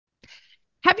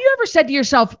Have you ever said to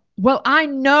yourself, well, I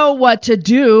know what to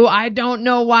do. I don't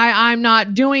know why I'm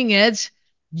not doing it.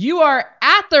 You are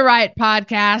at the right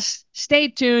podcast. Stay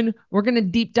tuned. We're going to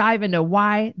deep dive into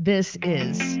why this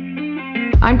is.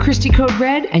 I'm Christy Code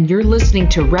Red, and you're listening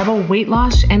to Rebel Weight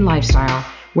Loss and Lifestyle,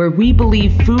 where we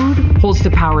believe food holds the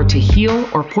power to heal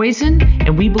or poison,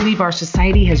 and we believe our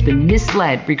society has been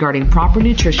misled regarding proper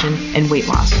nutrition and weight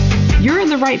loss. You're in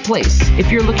the right place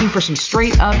if you're looking for some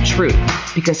straight up truth,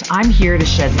 because I'm here to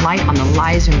shed light on the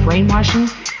lies and brainwashing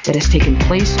that has taken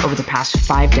place over the past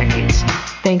 5 decades.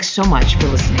 Thanks so much for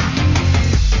listening.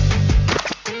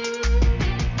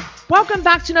 Welcome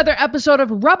back to another episode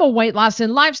of Rebel Weight Loss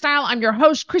and Lifestyle. I'm your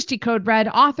host, Christy Code Red,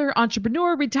 author,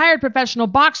 entrepreneur, retired professional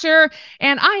boxer,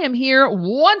 and I am here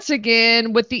once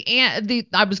again with the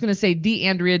I was going to say the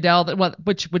Andrea Dell,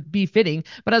 which would be fitting,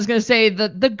 but I was going to say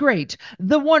the great,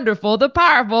 the wonderful, the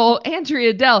powerful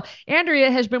Andrea Dell.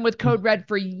 Andrea has been with Code Red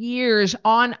for years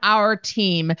on our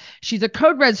team. She's a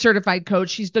Code Red certified coach.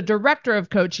 She's the director of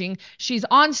coaching. She's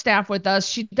on staff with us.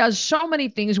 She does so many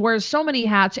things, wears so many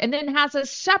hats, and then has a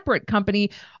separate company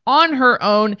on her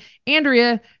own.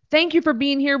 Andrea, thank you for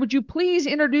being here. Would you please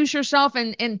introduce yourself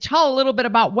and tell a little bit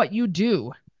about what you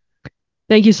do?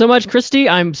 Thank you so much, Christy.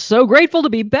 I'm so grateful to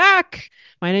be back.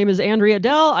 My name is Andrea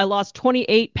Dell. I lost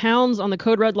 28 pounds on the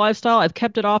Code Red lifestyle. I've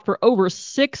kept it off for over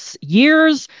 6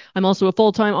 years. I'm also a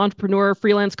full-time entrepreneur,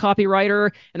 freelance copywriter,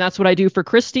 and that's what I do for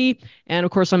Christy. And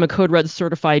of course, I'm a Code Red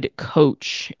certified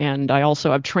coach. And I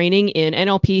also have training in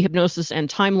NLP, hypnosis, and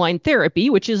timeline therapy,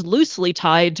 which is loosely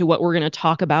tied to what we're going to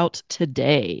talk about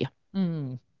today.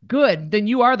 Good. Then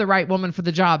you are the right woman for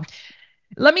the job.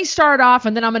 Let me start off,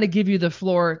 and then I'm going to give you the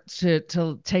floor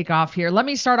to take off here. Let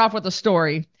me start off with a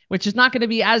story, which is not going to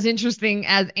be as interesting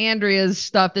as Andrea's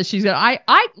stuff that she's got.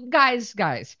 Guys,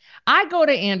 I go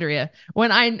to Andrea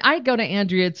when I go to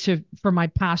Andrea for my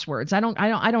passwords. I don't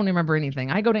remember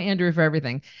anything. I go to Andrea for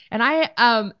everything, and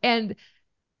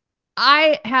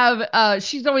I have,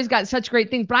 she's always got such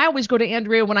great things, but I always go to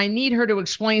Andrea when I need her to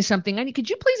explain something. Could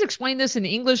you please explain this in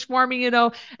English for me?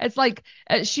 It's like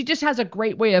she just has a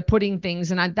great way of putting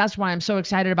things. And that's why I'm so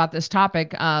excited about this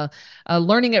topic,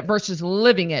 learning it versus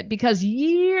living it. Because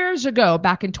years ago,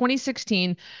 back in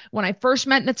 2016, when I first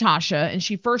met Natasha and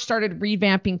she first started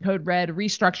revamping Code Red,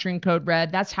 restructuring Code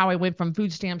Red, that's how I went from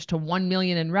food stamps to 1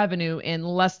 million in revenue in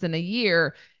less than a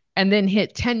year and then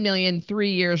hit 10 million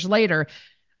 3 years later.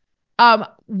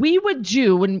 We would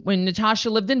do when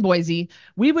Natasha lived in Boise,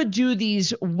 we would do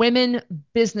these women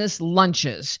business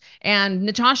lunches, and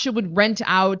Natasha would rent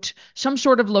out some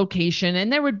sort of location,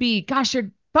 and there would be, gosh, it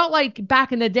felt like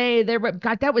back in the day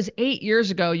God, that was 8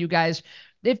 years ago, you guys.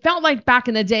 It felt like back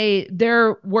in the day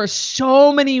there were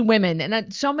so many women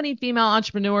and so many female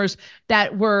entrepreneurs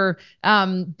that were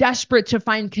desperate to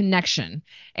find connection.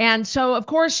 And so, of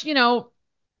course,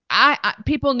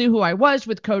 people knew who I was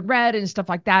with Code Red and stuff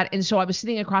like that. And so I was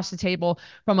sitting across the table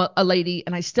from a lady,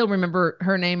 and I still remember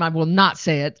her name. I will not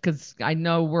say it because I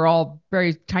know we're all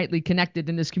very tightly connected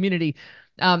in this community.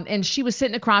 And she was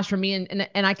sitting across from me,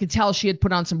 and I could tell she had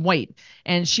put on some weight.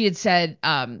 And she had said,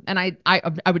 and I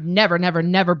would never, never,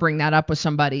 never bring that up with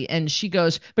somebody. And she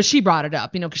goes, but she brought it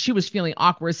up, because she was feeling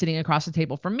awkward sitting across the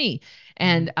table from me.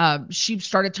 And she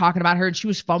started talking about her, and she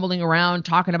was fumbling around,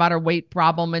 talking about her weight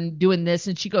problem and doing this.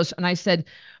 And she goes, and I said,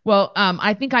 well,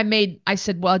 I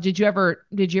said, well, did you ever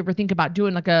think about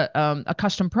doing like a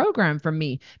custom program for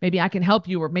me? Maybe I can help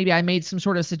you, or maybe I made some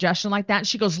sort of suggestion like that. And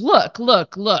she goes, look.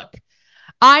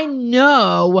 I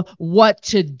know what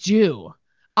to do.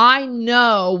 I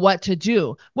know what to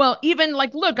do. Well, even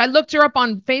like, look, I looked her up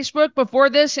on Facebook before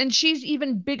this, and she's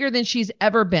even bigger than she's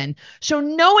ever been. So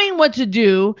knowing what to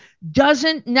do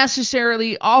doesn't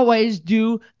necessarily always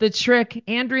do the trick.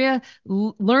 Andrea,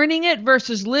 learning it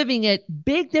versus living it,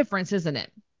 big difference, isn't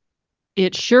it?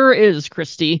 It sure is,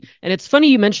 Christy. And it's funny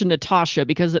you mentioned Natasha,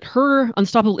 because at her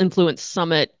Unstoppable Influence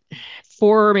Summit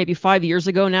 4, maybe 5 years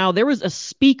ago now, there was a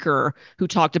speaker who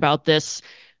talked about this,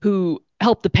 who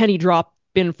helped the penny drop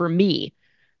in for me.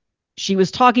 She was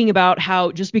talking about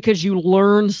how just because you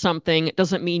learn something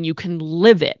doesn't mean you can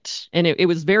live it. And it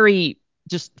was very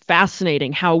just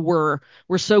fascinating how we're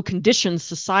so conditioned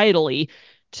societally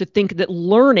to think that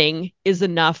learning is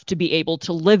enough to be able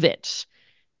to live it.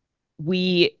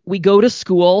 We go to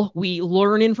school, we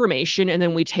learn information, and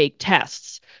then we take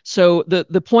tests. So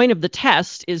the point of the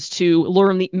test is to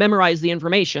memorize the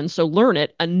information. So learn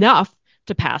it enough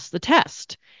to pass the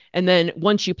test. And then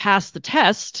once you pass the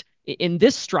test in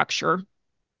this structure,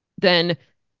 then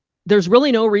there's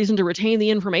really no reason to retain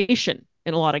the information.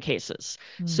 in a lot of cases.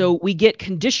 Mm. So we get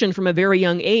conditioned from a very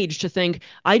young age to think,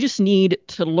 I just need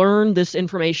to learn this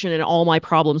information and all my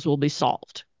problems will be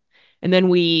solved. And then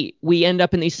we end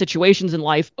up in these situations in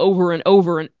life over and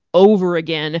over and over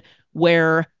again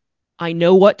where I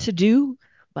know what to do,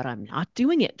 but I'm not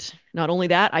doing it. Not only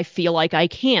that, I feel like I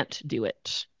can't do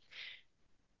it.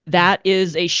 That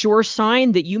is a sure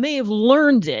sign that you may have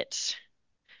learned it,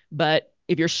 but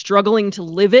if you're struggling to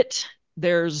live it,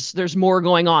 there's more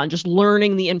going on. Just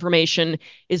learning the information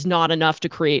is not enough to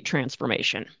create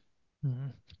transformation.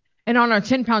 Mhm. And on our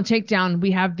 10-pound takedown,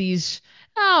 we have these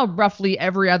roughly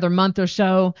every other month or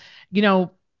so. You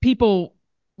know, people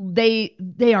they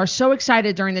are so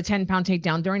excited during the 10-pound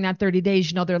takedown during that 30 days.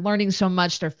 You know, they're learning so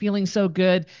much, they're feeling so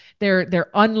good. They're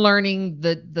unlearning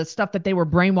the stuff that they were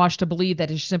brainwashed to believe that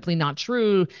is simply not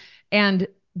true. And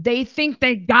they think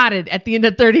they got it at the end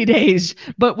of 30 days.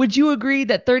 But would you agree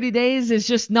that 30 days is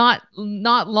just not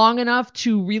long enough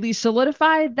to really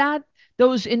solidify that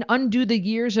those and undo the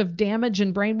years of damage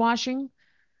and brainwashing?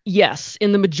 Yes,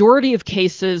 in the majority of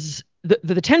cases, the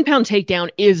 10-pound takedown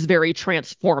is very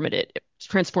transformative.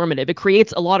 Transformative. It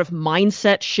creates a lot of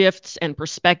mindset shifts and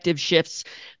perspective shifts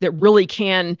that really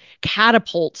can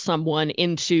catapult someone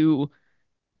into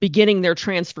beginning their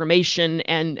transformation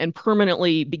and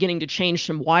permanently beginning to change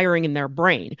some wiring in their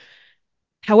brain.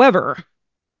 However,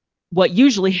 what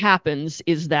usually happens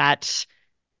is that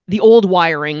the old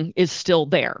wiring is still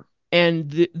there,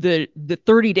 and the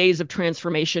 30 days of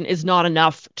transformation is not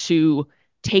enough to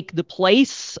take the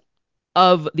place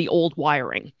of the old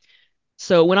wiring.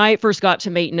 So when I first got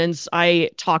to maintenance, I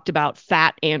talked about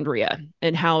fat Andrea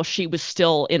and how she was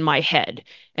still in my head.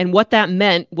 And what that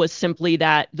meant was simply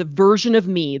that the version of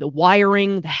me, the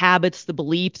wiring, the habits, the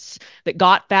beliefs that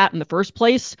got fat in the first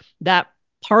place, that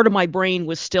part of my brain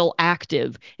was still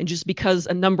active. And just because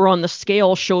a number on the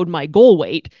scale showed my goal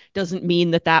weight doesn't mean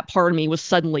that that part of me was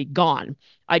suddenly gone.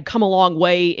 I'd come a long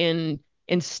way in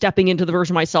stepping into the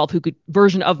version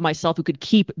of myself who could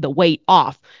keep the weight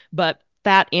off. But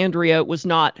fat Andrea was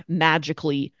not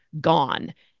magically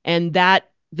gone. And that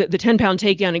the 10-pound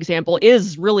takedown example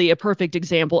is really a perfect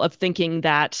example of thinking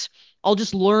that I'll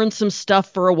just learn some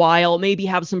stuff for a while, maybe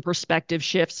have some perspective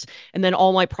shifts, and then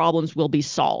all my problems will be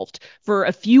solved. For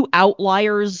a few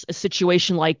outliers, a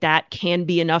situation like that can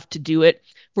be enough to do it.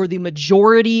 For the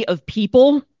majority of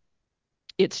people,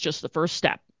 it's just the first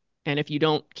step. And if you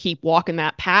don't keep walking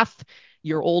that path,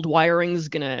 your old wiring's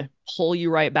going to pull you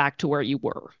right back to where you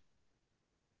were.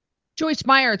 Joyce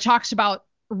Meyer talks about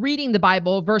reading the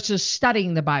Bible versus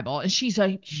studying the Bible. And she's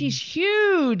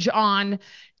huge on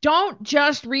don't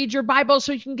just read your Bible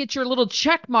so you can get your little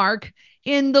check mark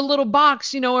in the little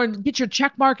box, or get your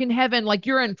check mark in heaven, like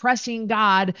you're impressing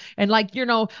God. And like,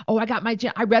 oh,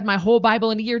 I read my whole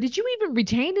Bible in a year. Did you even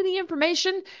retain any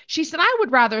information? She said, I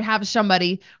would rather have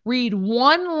somebody read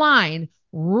one line,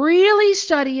 really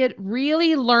study it,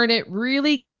 really learn it,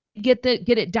 really get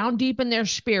it down deep in their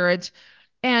spirits,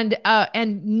 and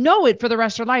know it for the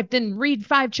rest of their life, then read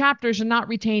 5 chapters and not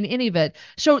retain any of it.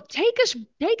 So take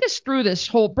us through this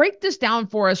whole, break this down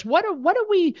for us. What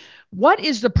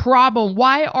is the problem?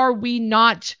 Why are we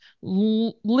not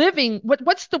living?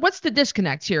 What's the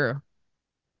disconnect here?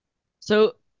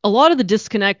 So a lot of the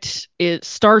disconnect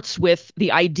starts with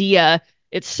the idea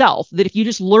itself that if you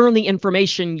just learn the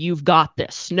information, you've got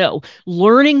this. No,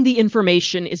 learning the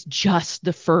information is just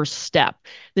the first step.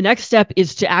 The next step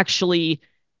is to actually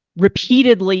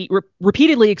repeatedly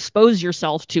expose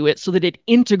yourself to it so that it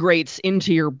integrates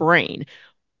into your brain.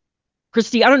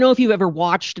 Christy, I don't know if you've ever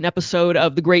watched an episode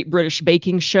of the Great British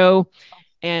Baking Show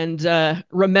and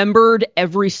remembered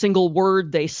every single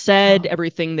word they said, Oh.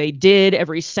 everything they did,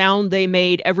 every sound they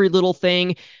made, every little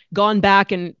thing, gone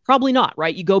back and probably not,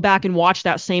 right? You go back and watch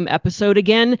that same episode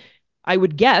again. I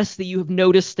would guess that you have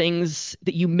noticed things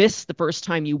that you missed the first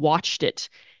time you watched it.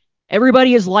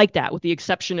 Everybody is like that, with the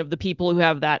exception of the people who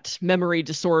have that memory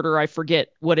disorder. I forget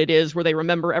what it is, where they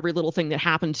remember every little thing that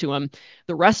happened to them.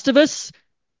 The rest of us,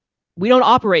 we don't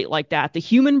operate like that. The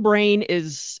human brain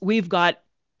we've got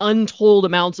untold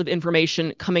amounts of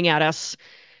information coming at us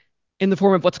in the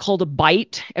form of what's called a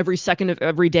byte every second of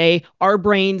every day. Our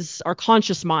brains, our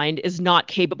conscious mind is not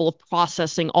capable of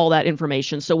processing all that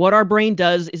information. So what our brain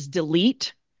does is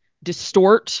delete,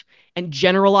 distort, and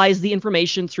generalize the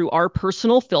information through our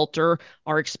personal filter,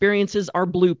 our experiences, our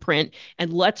blueprint,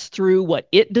 and lets through what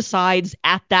it decides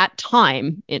at that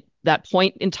time, at that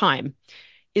point in time,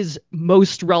 is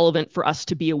most relevant for us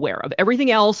to be aware of.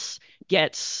 Everything else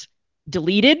gets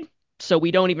deleted, so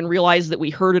we don't even realize that we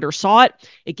heard it or saw it.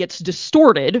 It gets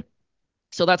distorted,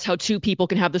 So that's how two people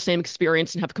can have the same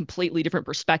experience and have completely different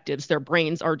perspectives. Their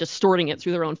brains are distorting it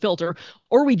through their own filter,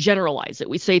 or we generalize it.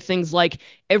 We say things like,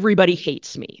 everybody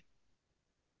hates me.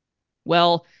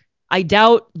 Well, I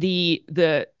doubt the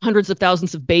hundreds of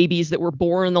thousands of babies that were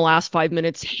born in the last 5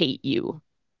 minutes hate you.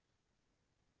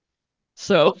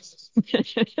 So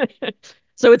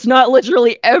so it's not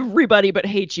literally everybody but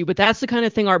hates you, but that's the kind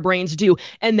of thing our brains do.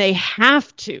 And they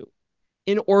have to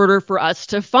in order for us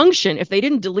to function. If they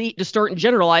didn't delete, distort, and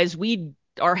generalize,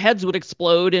 our heads would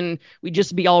explode and we'd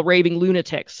just be all raving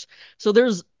lunatics. So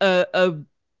there's a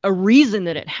reason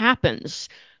that it happens.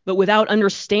 But without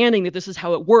understanding that this is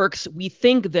how it works, we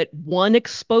think that one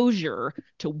exposure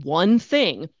to one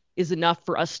thing is enough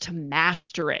for us to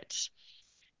master it.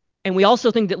 And we also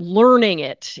think that learning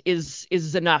it is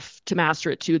enough to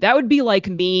master it too. That would be like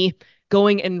me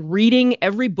going and reading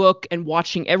every book and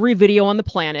watching every video on the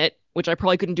planet, which I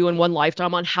probably couldn't do in one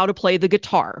lifetime, on how to play the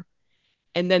guitar,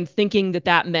 and then thinking that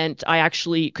that meant I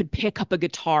actually could pick up a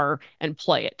guitar and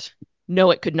play it.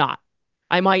 No, it could not.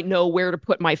 I might know where to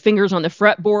put my fingers on the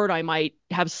fretboard. I might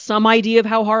have some idea of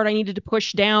how hard I needed to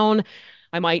push down.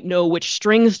 I might know which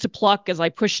strings to pluck as I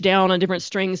push down on different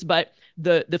strings, but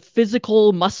the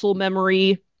physical muscle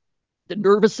memory, the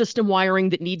nervous system wiring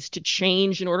that needs to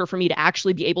change in order for me to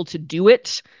actually be able to do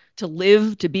it, to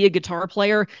live, to be a guitar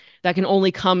player, that can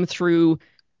only come through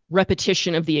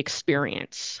repetition of the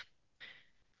experience.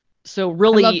 So I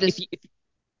really, love this.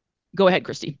 go ahead,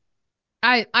 Christy.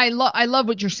 I love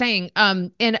what you're saying.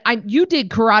 And you did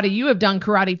karate. You have done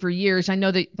karate for years. I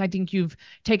know that I think you've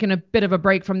taken a bit of a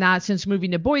break from that since moving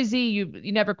to Boise.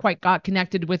 You never quite got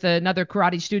connected with another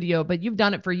karate studio, but you've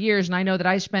done it for years. And I know that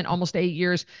I spent almost 8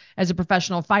 years as a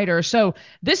professional fighter. So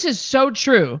this is so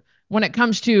true when it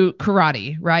comes to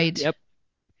karate, right? Yep.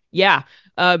 Yeah.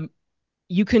 Um,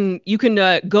 you can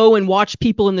go and watch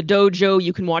people in the dojo.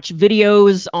 You can watch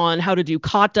videos on how to do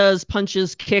katas,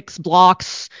 punches, kicks,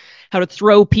 blocks, how to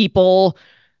throw people,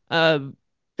 uh,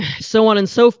 so on and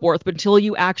so forth. But until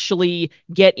you actually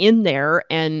get in there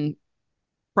and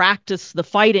practice the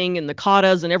fighting and the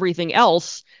katas and everything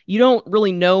else, you don't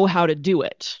really know how to do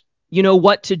it. You know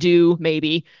what to do,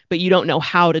 maybe, but you don't know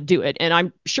how to do it. And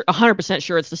I'm sure 100%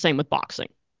 sure it's the same with boxing.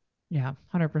 Yeah,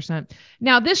 100%.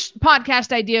 Now, this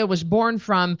podcast idea was born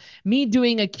from me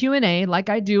doing a Q&A like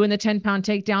I do in the 10-pound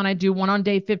takedown. I do one on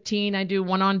day 15, I do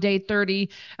one on day 30,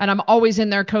 and I'm always in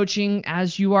there coaching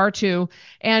as you are too.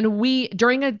 And we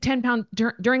during a 10-pound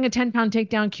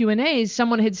takedown Q&A,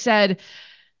 someone had said,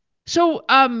 so,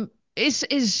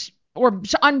 is or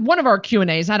so on one of our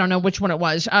Q&As, I don't know which one it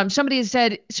was. Somebody had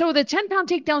said, so the 10-pound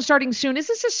takedown starting soon. Is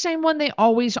this the same one they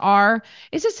always are?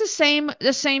 Is this the same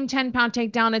 10-pound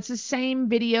takedown? It's the same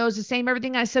videos, the same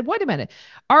everything. I said, wait a minute.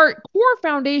 Our core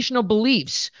foundational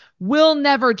beliefs will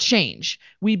never change.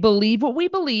 We believe what we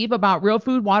believe about real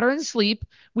food, water, and sleep.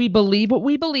 We believe what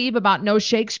we believe about no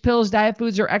shakes, pills, diet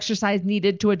foods, or exercise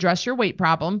needed to address your weight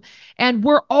problem. And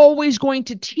we're always going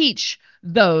to teach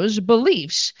those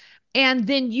beliefs. And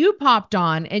then you popped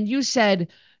on and you said,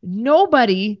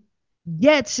 nobody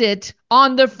gets it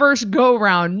on the first go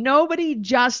round.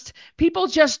 People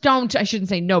just don't, I shouldn't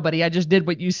say nobody, I just did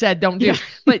what you said don't do. Yeah.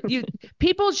 But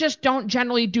people just don't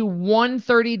generally do one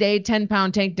 30-day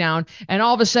 10-pound takedown and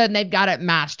all of a sudden they've got it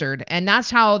mastered. And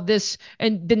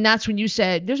and then that's when you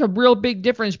said there's a real big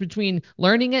difference between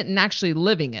learning it and actually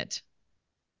living it.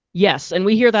 Yes, and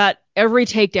we hear that every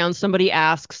takedown somebody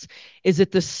asks, is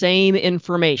it the same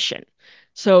information?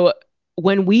 So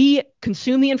when we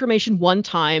consume the information one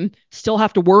time, still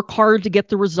have to work hard to get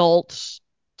the results,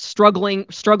 struggling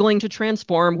to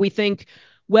transform, we think,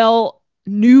 well,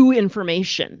 new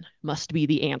information must be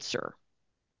the answer.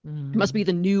 It must be Mm.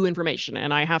 the new information.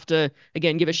 And I have to,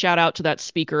 again, give a shout out to that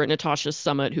speaker at Natasha's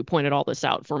Summit who pointed all this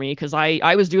out for me because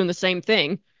I was doing the same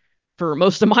thing for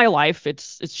most of my life.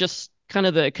 It's just kind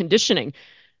of the conditioning.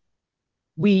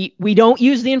 We don't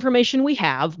use the information we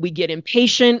have. We get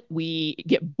impatient, we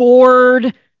get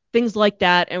bored, things like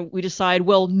that, and we decide,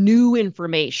 well, new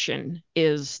information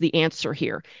is the answer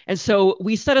here. And so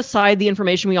we set aside the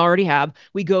information we already have.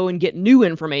 We go and get new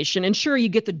information, and sure, you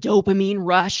get the dopamine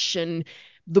rush and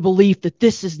the belief that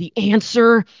this is the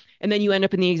answer, and then you end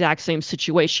up in the exact same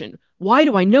situation. Why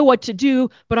do I know what to do,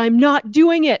 but I'm not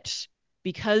doing it?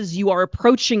 Because you are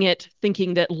approaching it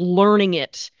thinking that learning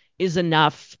it is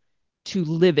enough to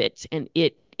live it, and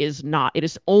it is not. It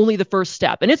is only the first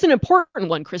step, and it's an important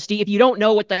one, Christy. If you don't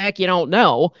know what the heck you don't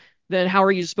know, then how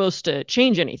are you supposed to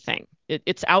change anything?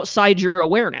 It's outside your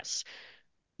awareness.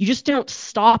 You just don't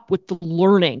stop with the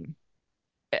learning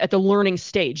at the learning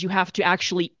stage. You have to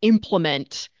actually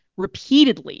implement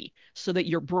repeatedly so that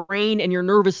your brain and your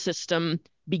nervous system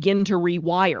begin to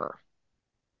rewire.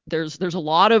 There's a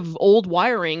lot of old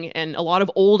wiring and a lot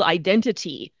of old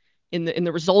identity in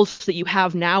the results that you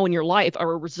have now in your life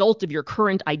are a result of your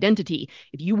current identity.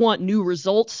 If you want new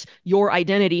results, your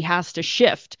identity has to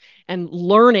shift. And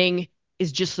learning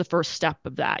is just the first step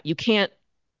of that. You can't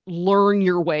learn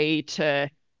your way to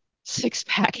six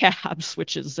pack abs,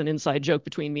 which is an inside joke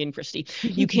between me and Christy.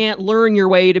 You can't learn your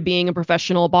way to being a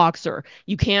professional boxer.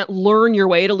 You can't learn your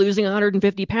way to losing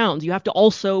 150 pounds. You have to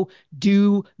also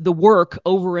do the work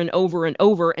over and over and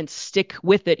over and stick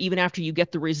with it, even after you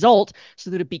get the result,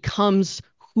 so that it becomes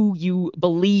who you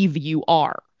believe you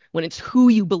are. When it's who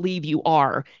you believe you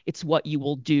are, it's what you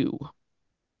will do.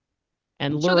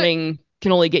 And learning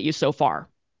can only get you so far.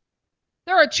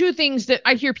 There are two things that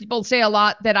I hear people say a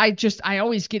lot that I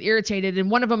always get irritated. And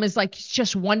one of them is like, it's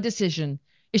just one decision.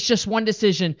 It's just one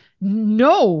decision.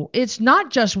 No, it's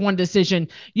not just one decision.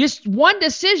 Just one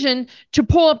decision to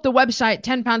pull up the website,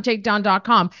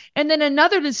 10poundtakedown.com, and then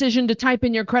another decision to type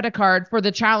in your credit card for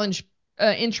the challenge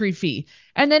entry fee.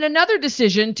 And then another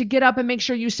decision to get up and make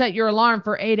sure you set your alarm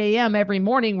for 8 a.m. every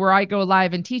morning where I go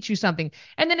live and teach you something.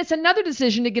 And then it's another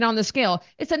decision to get on the scale.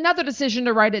 It's another decision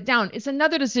to write it down. It's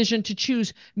another decision to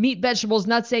choose meat, vegetables,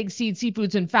 nuts, eggs, seeds,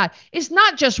 seafoods, and fat. It's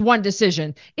not just one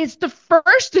decision. It's the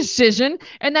first decision.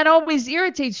 And that always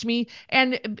irritates me.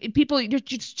 And people,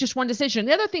 it's just one decision.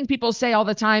 The other thing people say all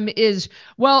the time is,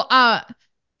 well,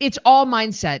 it's all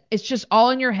mindset. It's just all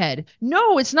in your head.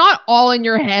 No, it's not all in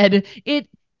your head. It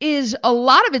is a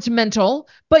lot of it's mental,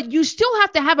 but you still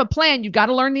have to have a plan. You've got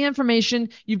to learn the information.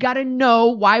 You've got to know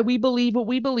why we believe what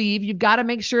we believe. You've got to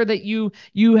make sure that you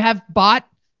have bought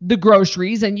the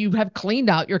groceries and you have cleaned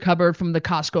out your cupboard from the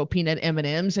Costco peanut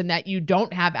M&Ms and that you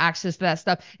don't have access to that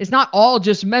stuff. It's not all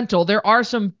just mental. There are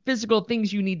some physical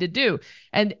things you need to do.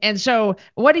 And so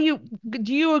what do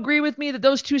you agree with me that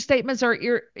those two statements are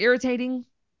irritating?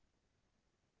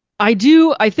 I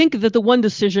do. I think that the one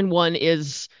decision one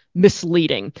is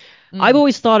misleading. I've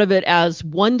always thought of it as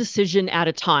one decision at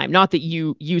a time. Not that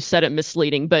you said it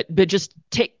misleading, but just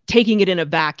taking it in a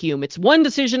vacuum. It's one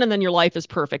decision and then your life is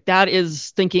perfect. That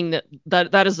is thinking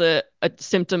that is a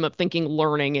symptom of thinking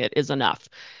learning it is enough.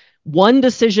 One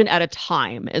decision at a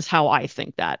time is how I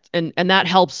think that. And that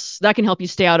can help you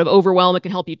stay out of overwhelm. It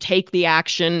can help you take the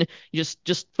action. You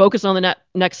just focus on the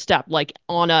next step, like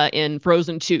Anna in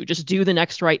Frozen 2. Just do the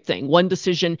next right thing. One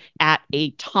decision at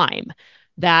a time.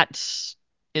 That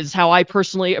is how I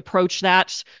personally approach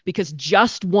that, because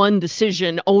just one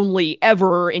decision only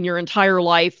ever in your entire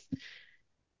life,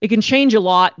 it can change a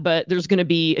lot, but there's going to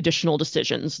be additional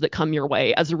decisions that come your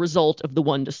way as a result of the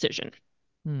one decision.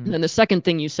 And then the second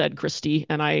thing you said, Christy,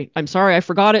 and I'm sorry, I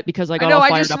forgot it because I got all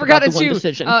fired up about the one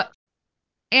decision.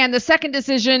 And the second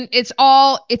decision, it's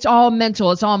all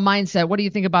mental. It's all mindset. What do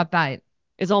you think about that?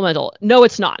 It's all mental. No,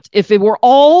 it's not. If it were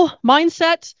all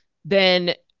mindset,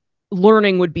 then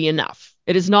learning would be enough.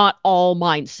 It is not all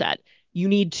mindset. You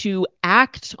need to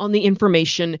act on the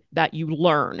information that you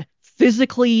learn.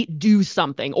 Physically do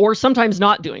something, or sometimes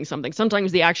not doing something.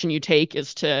 Sometimes the action you take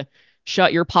is to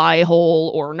shut your pie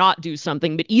hole or not do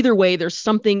something. But either way, there's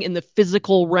something in the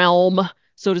physical realm,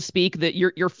 so to speak, that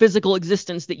your physical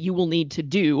existence that you will need to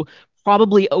do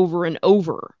probably over and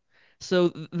over. So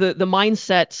the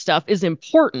mindset stuff is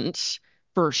important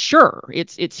for sure.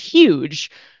 It's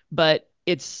huge, but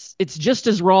it's just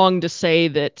as wrong to say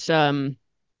that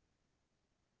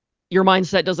your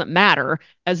mindset doesn't matter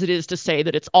as it is to say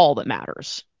that it's all that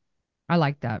matters. I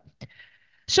like that.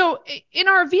 So in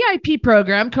our VIP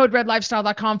program,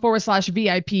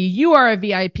 coderedlifestyle.com/VIP, you are a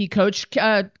VIP coach.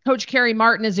 Coach Carrie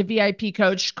Martin is a VIP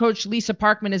coach. Coach Lisa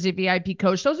Parkman is a VIP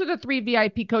coach. Those are the three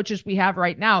VIP coaches we have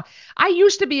right now. I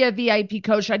used to be a VIP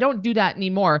coach. I don't do that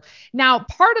anymore. Now,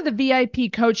 part of the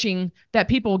VIP coaching that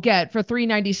people get for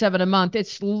 $397 a month,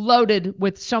 it's loaded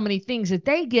with so many things that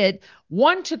they get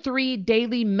 1 to 3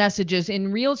 daily messages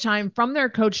in real time from their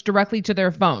coach directly to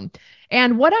their phone.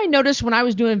 And what I noticed when I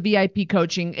was doing VIP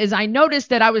coaching is I noticed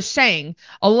that I was saying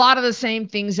a lot of the same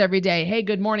things every day. Hey,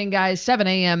 good morning, guys. 7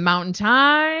 a.m. Mountain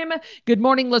Time. Good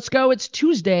morning. Let's go. It's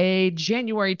Tuesday,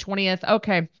 January 20th.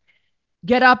 Okay.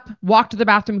 Get up, walk to the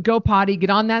bathroom, go potty, get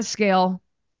on that scale,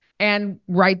 and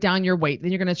write down your weight.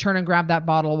 Then you're going to turn and grab that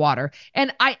bottle of water.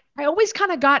 And I always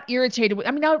kind of got irritated.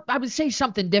 I mean, I would say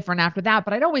something different after that,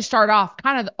 but I'd always start off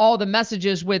kind of all the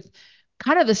messages with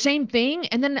kind of the same thing.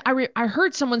 And then I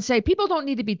heard someone say people don't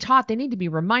need to be taught, they need to be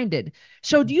reminded.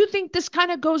 So do you think this kind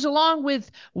of goes along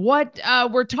with what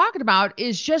we're talking about,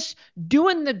 is just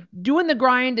doing the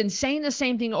grind and saying the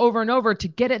same thing over and over to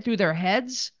get it through their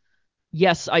heads?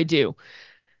 Yes, I do.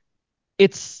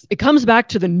 it comes back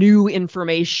to the new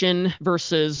information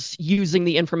versus using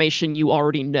the information you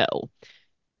already know.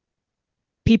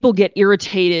 People get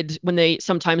irritated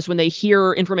sometimes when they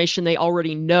hear information they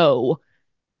already know,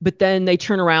 but then they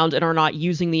turn around and are not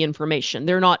using the information.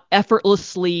 They're not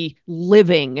effortlessly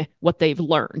living what they've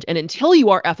learned. And until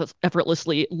you are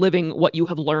effortlessly living what you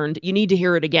have learned, you need to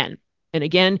hear it again and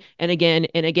again and again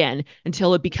and again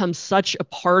until it becomes such a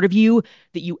part of you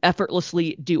that you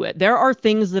effortlessly do it. There are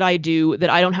things that I do that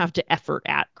I don't have to effort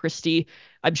at, Christy.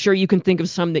 I'm sure you can think of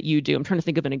some that you do. I'm trying to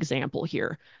think of an example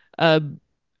here. Uh,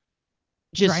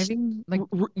 just Driving, like,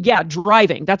 yeah,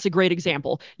 driving. That's a great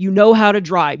example. You know how to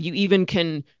drive. You even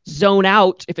can zone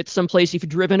out if it's someplace you've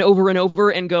driven over and over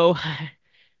and go,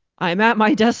 I'm at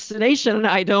my destination.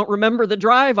 I don't remember the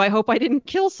drive. I hope I didn't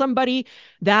kill somebody.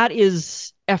 That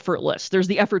is effortless. There's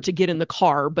the effort to get in the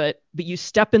car, but you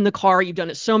step in the car, you've done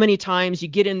it so many times, you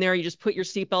get in there, you just put your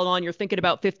seatbelt on, you're thinking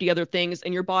about 50 other things,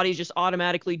 and your body's just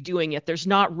automatically doing it. There's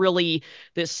not really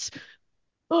this,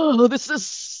 oh, this is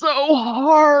so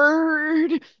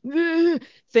hard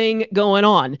thing going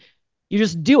on. You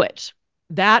just do it.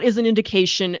 That is an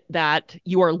indication that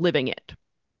you are living it.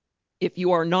 If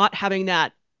you are not having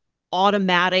that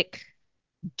automatic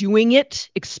doing it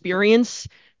experience,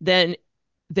 then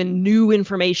the new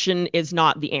information is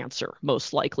not the answer,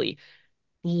 most likely.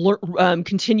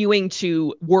 Continuing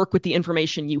to work with the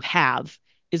information you have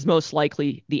is most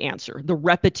likely the answer. The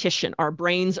repetition. Our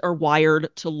brains are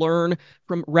wired to learn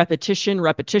from repetition,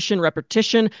 repetition,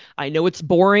 repetition. I know it's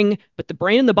boring, but the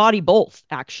brain and the body both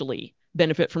actually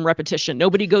benefit from repetition.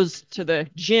 Nobody goes to the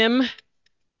gym.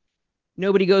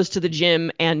 Nobody goes to the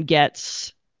gym and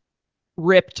gets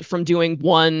ripped from doing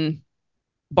one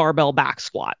barbell back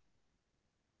squat.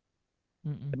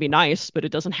 It'd be nice, but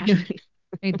it doesn't happen.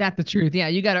 ain't that the truth? Yeah,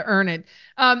 you got to earn it.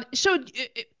 So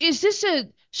is this a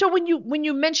so when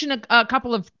you mention a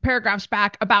couple of paragraphs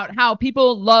back about how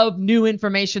people love new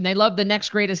information, they love the next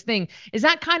greatest thing. Is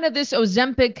that kind of this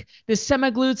Ozempic, this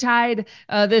semaglutide,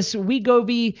 this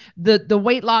Wegovy, the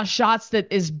weight loss shots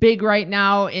that is big right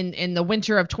now in the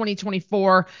winter of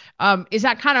 2024? Is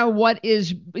that kind of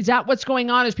is that what's going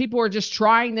on? Is people are just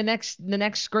trying the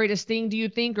next greatest thing? Do you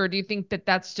think, or do you think that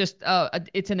that's just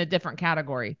it's in a different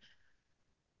category?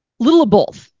 Little of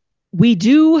both. We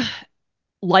do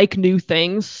like new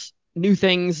things. New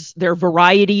things, they're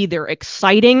variety, they're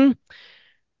exciting,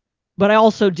 but I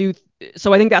also do.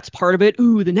 So I think that's part of it.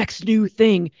 Ooh, the next new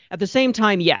thing. At the same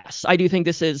time, yes, I do think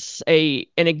this is an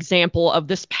example of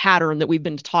this pattern that we've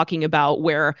been talking about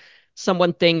where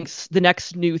someone thinks the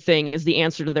next new thing is the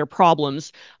answer to their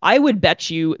problems. I would bet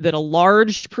you that a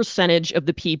large percentage of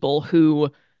the people who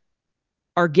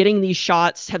are getting these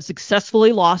shots have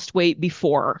successfully lost weight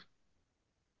before,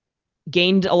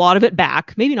 gained a lot of it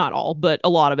back, maybe not all, but a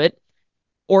lot of it,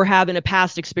 or have in a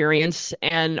past experience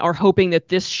and are hoping that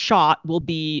this shot will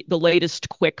be the latest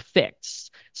quick fix.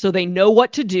 So they know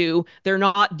what to do, they're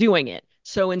not doing it.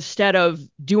 So instead of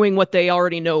doing what they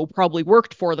already know probably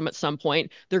worked for them at some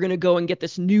point, they're going to go and get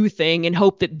this new thing and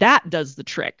hope that that does the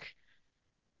trick.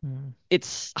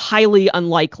 It's highly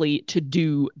unlikely to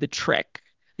do the trick.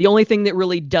 The only thing that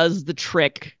really does the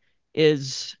trick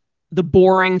is the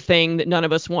boring thing that none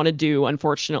of us want to do,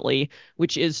 unfortunately,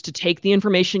 which is to take the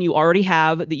information you already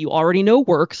have that you already know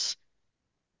works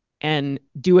and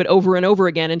do it over and over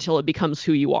again until it becomes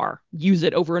who you are. Use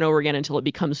it over and over again until it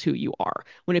becomes who you are.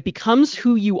 When it becomes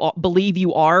who you believe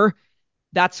you are,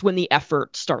 that's when the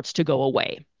effort starts to go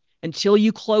away. Until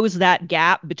you close that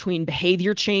gap between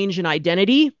behavior change and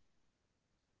identity,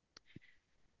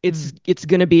 it's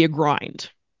going to be a grind.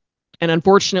 And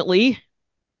unfortunately,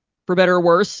 for better or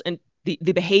worse, and the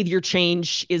behavior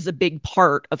change is a big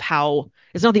part of how,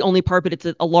 it's not the only part, but it's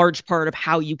a large part of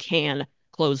how you can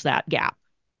close that gap.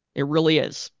 It really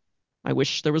is. I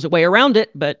wish there was a way around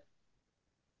it, but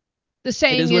The it is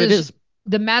saying what it is is.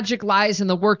 the magic lies in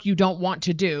the work you don't want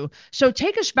to do. So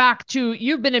take us back to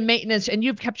you've been in maintenance and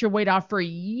you've kept your weight off for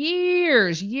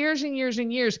years, years and years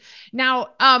and years. Now,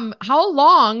 how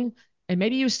long, and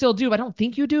maybe you still do, I don't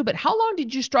think you do, but how long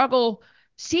did you struggle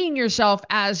seeing yourself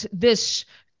as this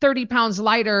 30 pounds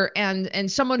lighter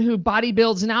and someone who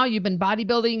bodybuilds now? You've been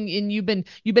bodybuilding and you've been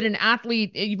an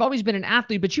athlete. You've always been an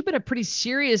athlete, but you've been a pretty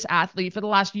serious athlete for the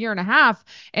last year and a half,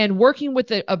 and working with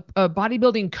a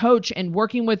bodybuilding coach and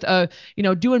working with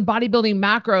doing bodybuilding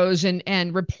macros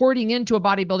and reporting into a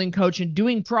bodybuilding coach and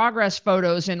doing progress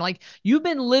photos, and like you've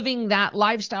been living that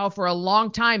lifestyle for a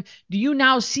long time. Do you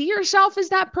now see yourself as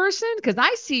that person? Because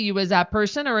I see you as that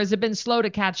person, or has it been slow to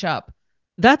catch up?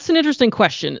 That's an interesting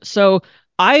question. So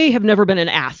I have never been an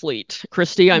athlete,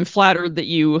 Christy. I'm flattered that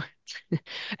you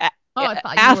Oh, I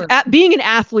thought you were. Being an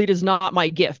athlete is not my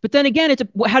gift. But then again,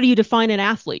 how do you define an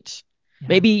athlete? Yeah.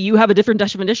 Maybe you have a different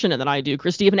definition than I do,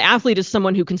 Christy. If an athlete is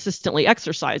someone who consistently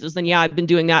exercises, then yeah, I've been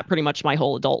doing that pretty much my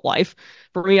whole adult life.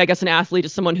 For me, I guess an athlete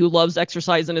is someone who loves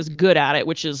exercise and is good at it,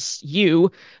 which is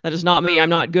you. That is not me. I'm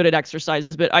not good at exercise.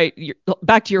 But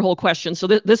back to your whole question. So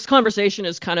this conversation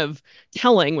is kind of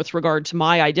telling with regard to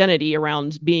my identity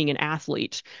around being an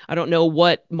athlete. I don't know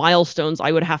what milestones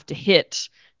I would have to hit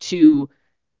to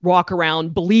walk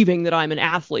around believing that I'm an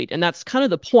athlete. And that's kind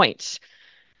of the point.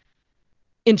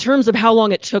 In terms of how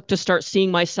long it took to start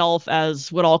seeing myself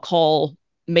as what I'll call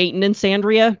maintenance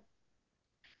Andrea,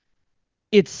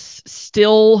 it's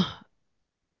still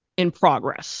in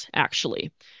progress,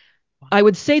 actually. I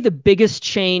would say the biggest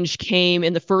change came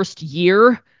in the first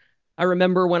year. I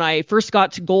remember when I first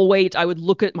got to goal weight, I would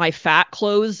look at my fat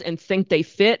clothes and think they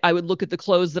fit. I would look at the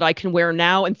clothes that I can wear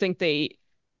now and think they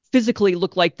physically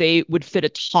look like they would fit a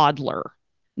toddler,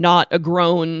 not a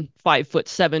grown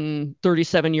 5'7",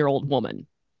 37-year-old woman.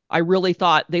 I really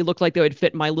thought they looked like they would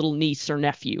fit my little niece or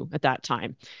nephew at that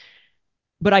time.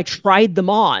 But I tried them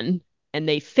on and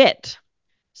they fit.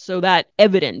 So that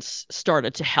evidence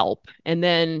started to help. And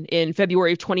then in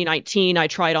February of 2019, I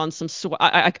tried on some,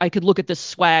 I could look at this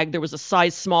swag. There was a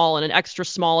size small and an extra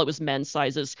small. It was men's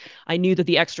sizes. I knew that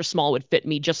the extra small would fit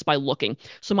me just by looking.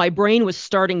 So my brain was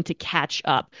starting to catch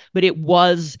up, but it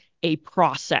was a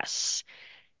process.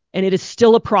 And it is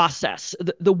still a process.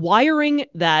 The wiring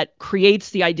that creates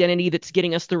the identity that's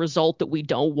getting us the result that we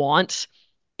don't want,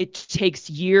 it takes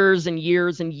years and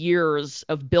years and years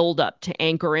of buildup to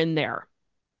anchor in there.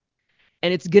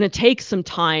 And it's going to take some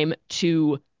time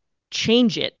to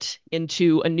change it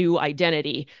into a new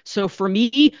identity. So for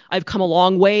me, I've come a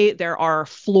long way. There are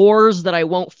floors that I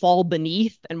won't fall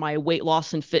beneath in my weight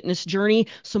loss and fitness journey.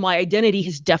 So my identity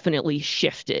has definitely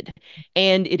shifted.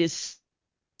 And it is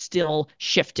still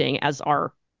shifting, as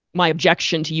my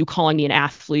objection to you calling me an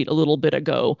athlete a little bit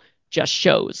ago just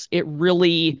shows. It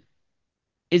really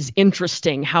is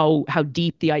interesting how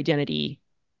deep the identity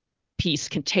piece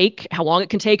can take, how long it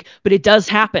can take, but it does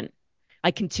happen.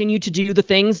 I continue to do the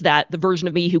things that the version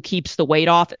of me who keeps the weight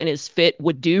off and is fit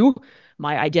would do.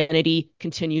 My identity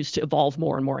continues to evolve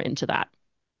more and more into that.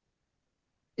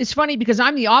 It's funny because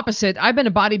I'm the opposite. I've been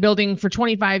in bodybuilding for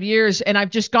 25 years and I've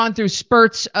just gone through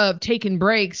spurts of taking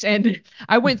breaks. And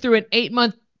I went through an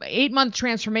 8-month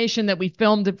transformation that we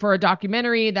filmed for a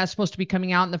documentary that's supposed to be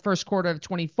coming out in the first quarter of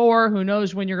 24. Who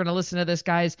knows when you're going to listen to this,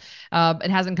 guys? It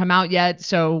hasn't come out yet.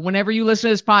 So whenever you listen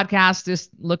to this podcast,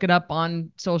 just look it up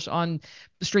on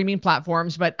streaming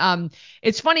platforms. But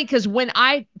it's funny because when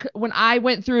I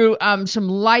went through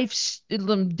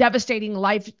some devastating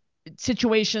life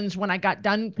situations when I got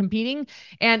done competing,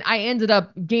 and I ended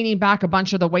up gaining back a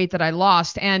bunch of the weight that I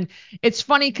lost. And it's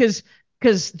funny because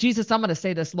Jesus, I'm going to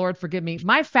say this, Lord, forgive me.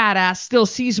 My fat ass still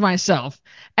sees myself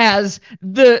as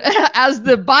the as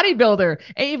the bodybuilder,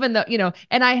 even though,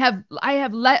 and I have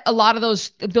let a lot of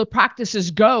the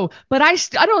practices go, but I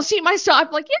don't see myself.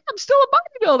 I'm like, yeah, I'm still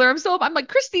a bodybuilder. I'm like,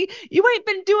 Christy, you ain't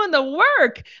been doing the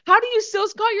work. How do you still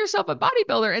call yourself a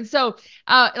bodybuilder? And so,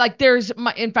 like,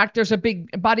 in fact, there's a big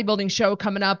bodybuilding show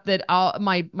coming up that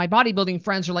my bodybuilding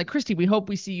friends are like, Christy, we hope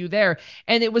we see you there.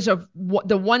 And it was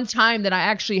the one time that I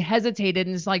actually hesitated,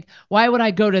 and it's like, why would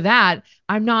I go to that?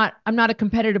 I'm not a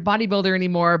competitive bodybuilder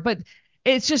anymore. But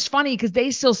it's just funny because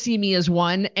they still see me as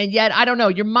one, and yet I don't know,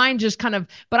 your mind just kind of,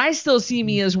 but I still see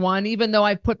me as one, even though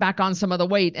I've put back on some of the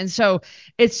weight. And so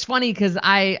it's funny because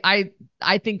I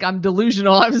think I'm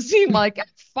delusional. I'm seeing like, I'm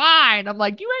fine. I'm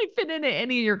like, you ain't fitting into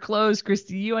any of your clothes,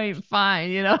 Christy. You ain't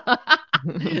fine.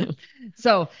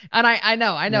 So, and I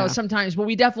know Yeah. sometimes, but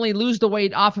we definitely lose the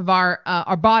weight off of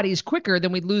our bodies quicker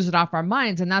than we lose it off our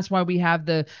minds. And that's why we have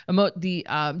the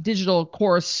digital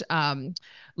course,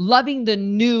 Loving the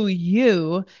New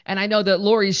You. And I know that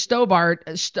Lori Stovart,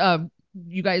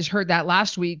 you guys heard that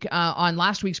last week on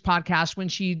last week's podcast when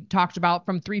she talked about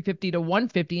from 350 to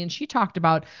 150, and she talked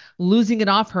about losing it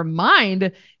off her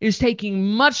mind is taking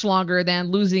much longer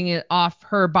than losing it off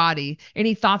her body.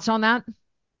 Any thoughts on that?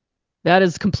 That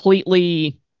is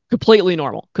completely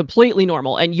normal.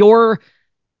 And your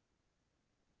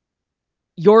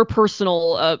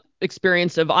personal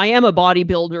experience of I am a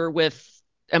bodybuilder with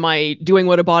am I doing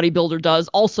what a bodybuilder does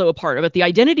also a part of it. The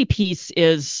identity piece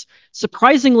is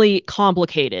surprisingly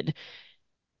complicated.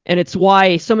 And it's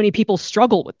why so many people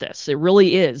struggle with this. It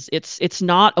really is. It's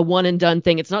not a one and done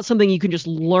thing. It's not something you can just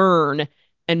learn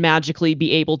and magically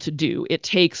be able to do. It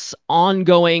takes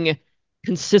ongoing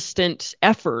consistent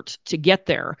effort to get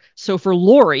there. So for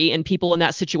Lori and people in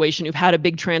that situation who've had a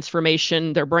big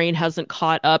transformation, their brain hasn't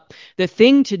caught up, the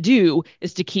thing to do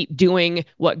is to keep doing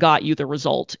what got you the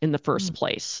result in the first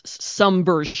place, some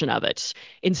version of it,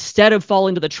 instead of fall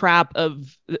into the trap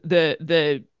of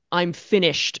the I'm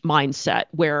finished mindset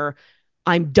where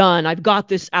I'm done. I've got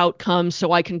this outcome,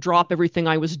 so I can drop everything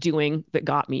I was doing that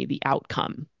got me the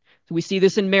outcome. We see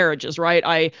this in marriages, right?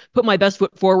 I put my best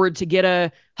foot forward to get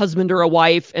a husband or a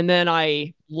wife, and then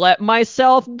I let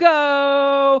myself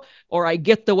go, or I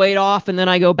get the weight off, and then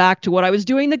I go back to what I was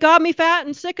doing that got me fat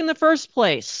and sick in the first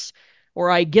place. Or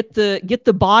I get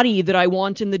the body that I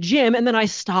want in the gym, and then I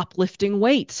stop lifting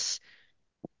weights.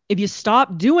 If you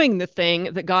stop doing the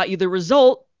thing that got you the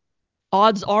result,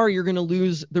 odds are you're going to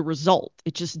lose the result.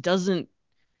 It just doesn't.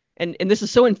 And this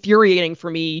is so infuriating for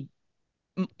me,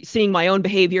 seeing my own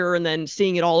behavior and then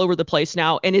seeing it all over the place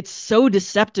now. And it's so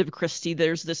deceptive, Christy.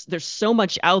 There's so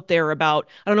much out there about,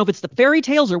 I don't know if it's the fairy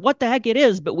tales or what the heck it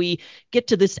is, but we get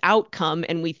to this outcome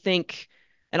and we think,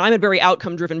 and I'm a very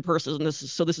outcome driven person, and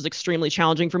this is extremely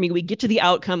challenging for me. We get to the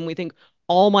outcome and we think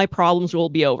all my problems will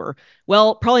be over.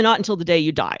 Well, probably not until the day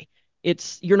you die.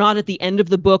 You're not at the end of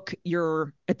the book,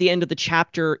 you're at the end of the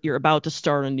chapter, you're about to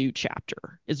start a new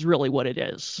chapter, is really what it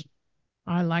is.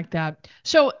 I like that.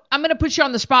 So I'm going to put you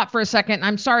on the spot for a second.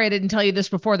 I'm sorry I didn't tell you this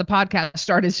before the podcast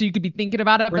started, so you could be thinking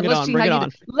about it. Bring But it let's on, see bring how it you on.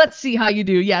 do. Let's see how you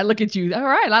do. Yeah, look at you. All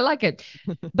right, I like it.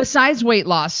 Besides weight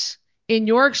loss, in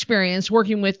your experience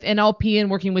working with NLP and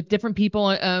working with different people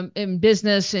in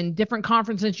business and different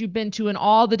conferences you've been to, and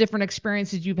all the different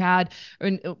experiences you've had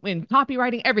in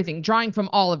copywriting, everything, drawing from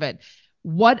all of it.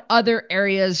 What other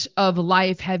areas of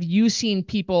life have you seen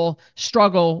people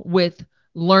struggle with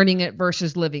learning it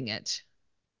versus living it?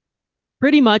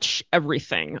 Pretty much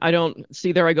everything. I don't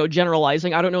see, there I go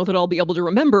generalizing. I don't know that I'll be able to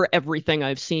remember everything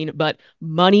I've seen, but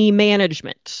money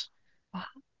management.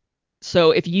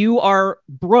 So if you are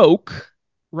broke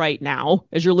right now,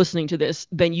 as you're listening to this,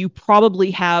 then you probably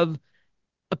have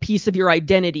a piece of your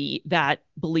identity that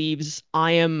believes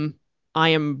I am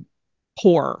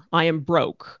poor, I am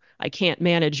broke, I can't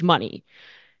manage money.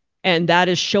 And that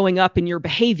is showing up in your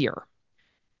behavior.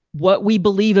 What we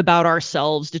believe about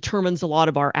ourselves determines a lot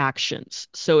of our actions.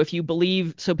 So if you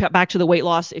believe, so back to the weight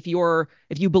loss, if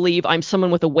you believe I'm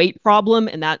someone with a weight problem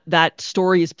and that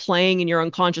story is playing in your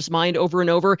unconscious mind over and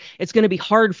over, it's going to be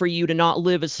hard for you to not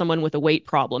live as someone with a weight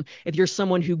problem. If you're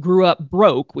someone who grew up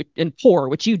broke and poor,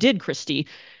 which you did, Christy,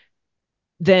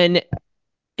 then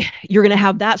you're going to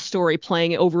have that story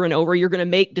playing over and over. You're going to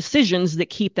make decisions that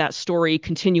keep that story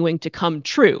continuing to come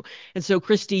true. And so,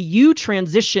 Christy, you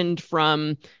transitioned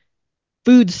from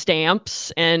food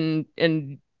stamps and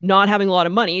not having a lot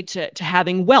of money to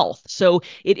having wealth. So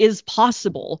it is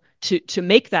possible to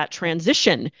make that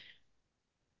transition.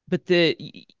 But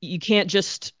you can't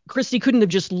just, Christy couldn't have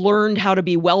just learned how to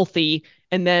be wealthy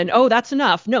and then, oh, that's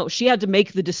enough. No, she had to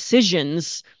make the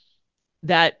decisions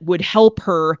that would help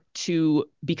her to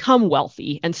become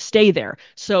wealthy and stay there.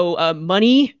 So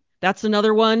money, that's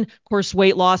another one. Of course,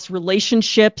 weight loss,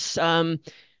 relationships.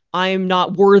 I'm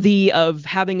not worthy of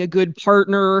having a good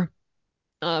partner,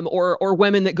 or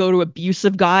women that go to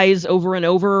abusive guys over and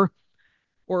over,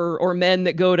 or men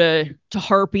that go to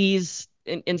harpies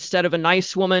instead of a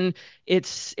nice woman.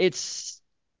 It's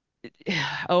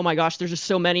oh my gosh, there's just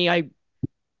so many.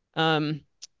 Um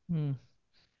Hmm.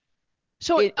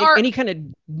 So are Any kind of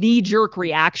knee jerk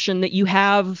reaction that you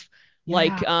have, yeah.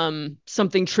 like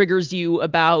something triggers you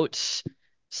about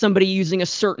somebody using a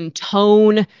certain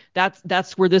tone,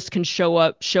 that's where this can show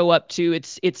up to.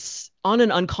 It's on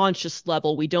an unconscious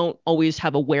level. We don't always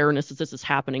have awareness that this is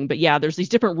happening, but yeah, there's these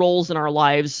different roles in our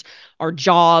lives, our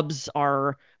jobs,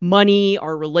 our money,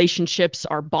 our relationships,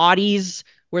 our bodies,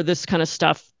 where this kind of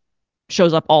stuff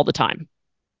shows up all the time.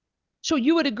 So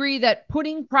you would agree that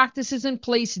putting practices in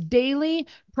place daily,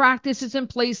 practices in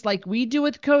place like we do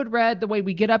with Code Red, the way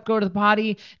we get up, go to the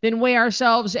potty, then weigh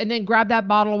ourselves, and then grab that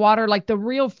bottle of water, like the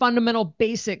real fundamental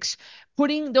basics,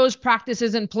 putting those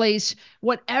practices in place,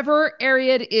 whatever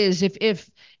area it is.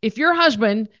 If your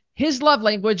husband, his love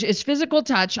language is physical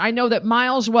touch. I know that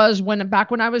Miles was when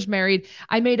I was married.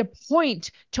 I made a point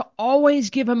to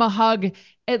always give him a hug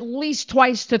at least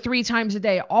twice to three times a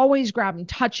day. Always grab him,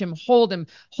 touch him, hold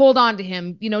on to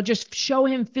him, just show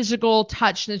him physical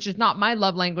touch. And it's just not my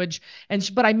love language.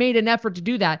 But I made an effort to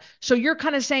do that. So you're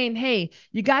kind of saying, hey,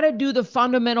 you got to do the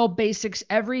fundamental basics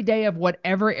every day of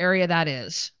whatever area that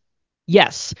is.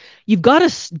 Yes, you've got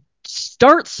to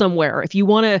start somewhere if you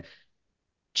want to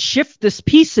shift this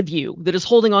piece of you that is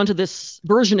holding on to this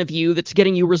version of you that's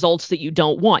getting you results that you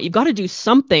don't want. You've got to do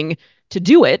something to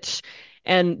do it.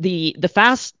 And the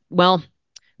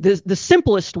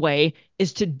simplest way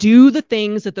is to do the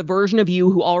things that the version of you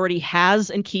who already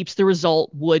has and keeps the result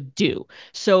would do.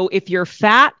 So if you're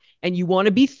fat and you want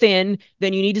to be thin,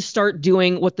 then you need to start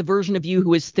doing what the version of you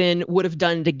who is thin would have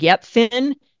done to get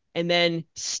thin, and then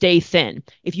stay thin.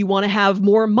 If you want to have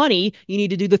more money, you need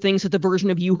to do the things that the version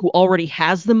of you who already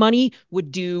has the money would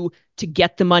do to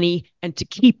get the money and to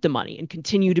keep the money and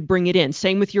continue to bring it in.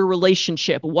 Same with your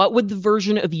relationship. What would the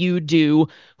version of you do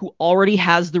who already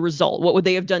has the result? What would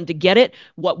they have done to get it?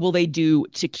 What will they do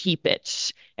to keep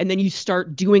it? And then you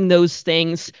start doing those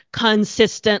things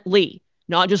consistently.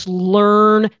 Not just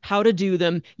learn how to do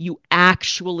them, you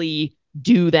actually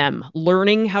do them.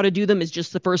 Learning how to do them is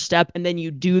just the first step, and then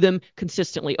you do them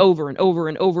consistently over and over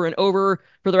and over and over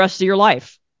for the rest of your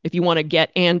life if you want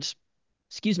to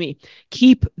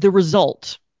keep the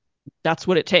result. That's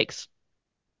what it takes.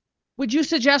 Would you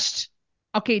suggest,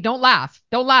 okay, don't laugh,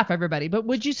 everybody, but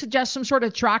would you suggest some sort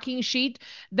of tracking sheet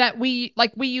that we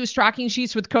use tracking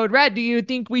sheets with Code Red? Do you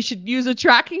think we should use a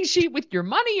tracking sheet with your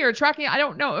money or tracking? I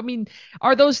don't know. I mean,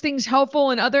 are those things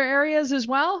helpful in other areas as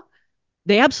well?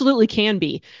 They absolutely can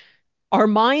be. Our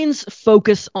minds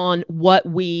focus on what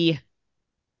we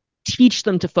teach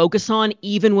them to focus on,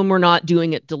 even when we're not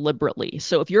doing it deliberately.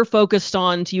 So if you're focused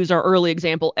on, to use our early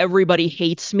example, everybody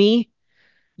hates me,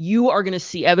 you are going to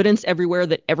see evidence everywhere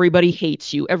that everybody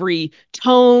hates you. Every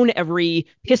tone, every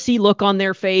pissy look on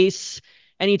their face,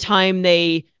 anytime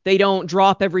they don't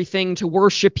drop everything to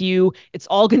worship you, it's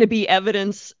all going to be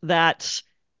evidence that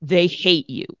they hate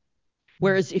you.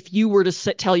 Whereas if you were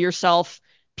to tell yourself,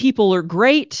 people are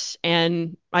great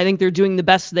and I think they're doing the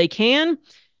best they can,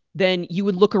 then you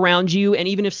would look around you, and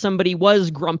even if somebody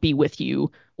was grumpy with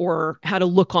you or had a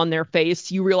look on their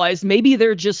face, you realize maybe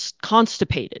they're just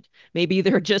constipated. Maybe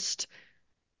their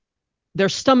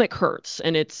stomach hurts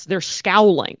and they're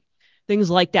scowling, things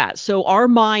like that. So our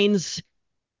minds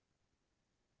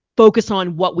focus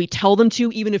on what we tell them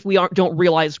to, even if we don't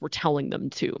realize we're telling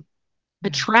them to. A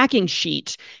tracking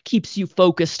sheet keeps you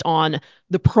focused on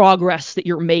the progress that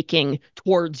you're making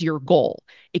towards your goal.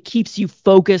 It keeps you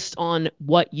focused on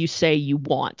what you say you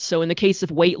want. So in the case of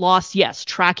weight loss, yes,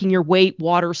 tracking your weight,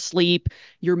 water, sleep,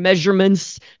 your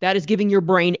measurements, that is giving your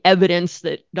brain evidence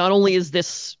that not only is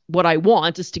this what I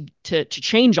want, is to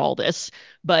change all this,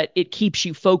 but it keeps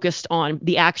you focused on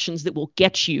the actions that will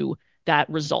get you that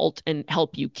result and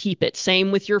help you keep it.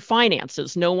 Same with your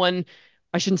finances.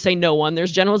 I shouldn't say no one.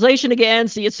 There's generalization again.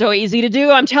 See, it's so easy to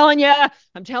do. I'm telling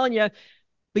you.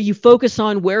 But you focus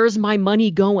on, where is my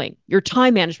money going? Your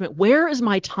time management. Where is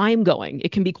my time going?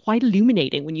 It can be quite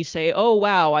illuminating when you say, oh,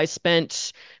 wow, I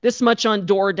spent this much on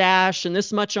DoorDash and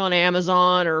this much on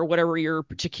Amazon, or whatever your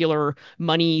particular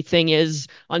money thing is,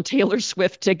 on Taylor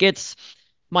Swift tickets.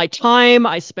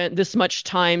 I spent this much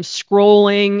time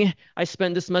scrolling. I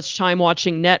spent this much time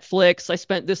watching Netflix. I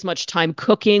spent this much time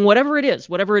cooking, whatever it is.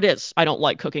 I don't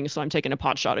like cooking, so I'm taking a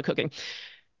pot shot at cooking.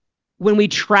 When we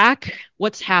track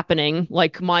what's happening,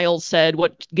 like Miles said,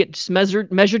 what gets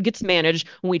measured gets managed.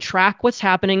 When we track what's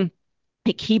happening,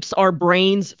 it keeps our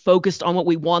brains focused on what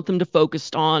we want them to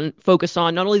focus on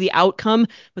not only the outcome,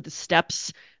 but the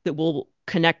steps that will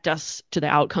connect us to the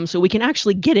outcome, so we can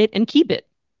actually get it and keep it.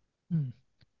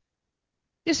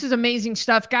 This is amazing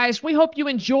stuff, guys. We hope you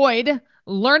enjoyed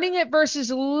learning it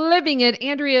versus living it.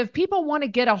 Andrea, if people want to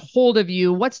get a hold of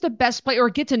you, what's the best place,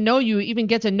 or get to know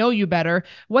you better,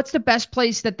 what's the best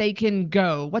place that they can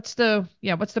go? What's the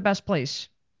best place?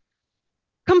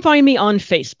 Come find me on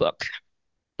Facebook.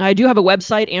 I do have a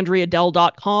website,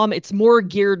 AndreaDell.com. It's more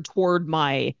geared toward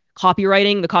my the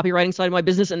copywriting side of my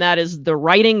business, and that is the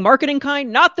writing, marketing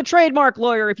kind, not the trademark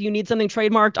lawyer. If you need something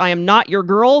trademarked, I am not your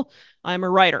girl. I'm a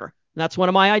writer. That's one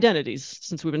of my identities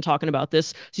since we've been talking about this.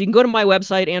 So you can go to my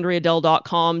website,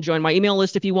 AndreaDell.com, join my email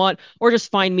list if you want, or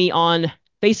just find me on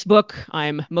Facebook.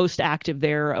 I'm most active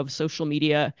there of social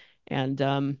media,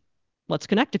 and let's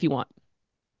connect if you want.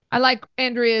 I like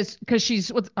Andrea's because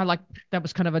that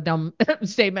was kind of a dumb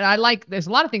statement. There's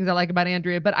a lot of things I like about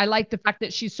Andrea, but I like the fact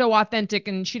that she's so authentic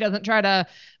and she doesn't try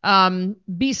to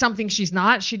be something she's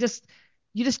not. You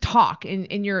just talk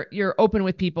and you're open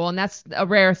with people, and that's a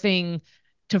rare thing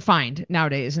to find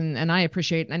nowadays. And I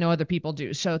appreciate, and I know other people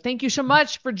do. So thank you so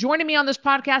much for joining me on this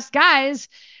podcast, guys.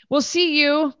 We'll see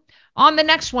you on the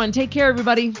next one. Take care,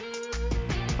 everybody.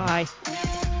 Bye.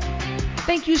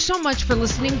 Thank you so much for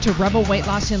listening to Rebel Weight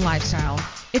Loss and Lifestyle.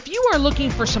 If you are looking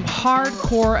for some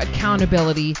hardcore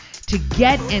accountability to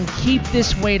get and keep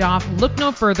this weight off, look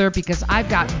no further, because I've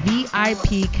got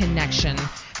VIP Connection.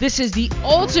 This is the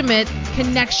ultimate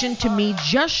connection to me,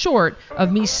 just short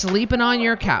of me sleeping on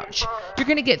your couch. You're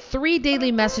going to get 3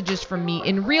 daily messages from me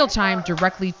in real time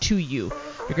directly to you.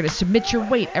 You're going to submit your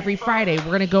weight every Friday. We're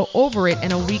going to go over it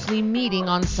in a weekly meeting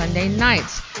on Sunday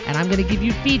nights, and I'm going to give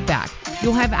you feedback.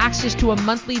 You'll have access to a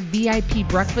monthly VIP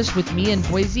breakfast with me in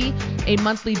Boise, a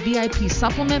monthly VIP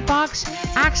supplement box,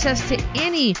 access to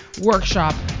any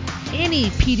workshop, any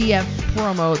PDF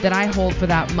promo that I hold for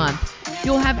that month.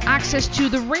 You'll have access to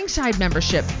the Ringside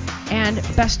membership. And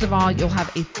best of all, you'll have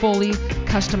a fully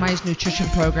customized nutrition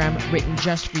program written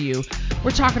just for you. We're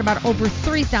talking about over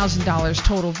 $3,000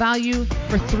 total value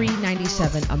for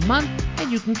 $397 a month,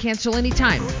 and you can cancel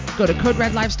anytime. Go to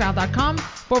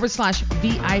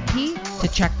CodeRedLifestyle.com/VIP to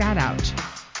check that out.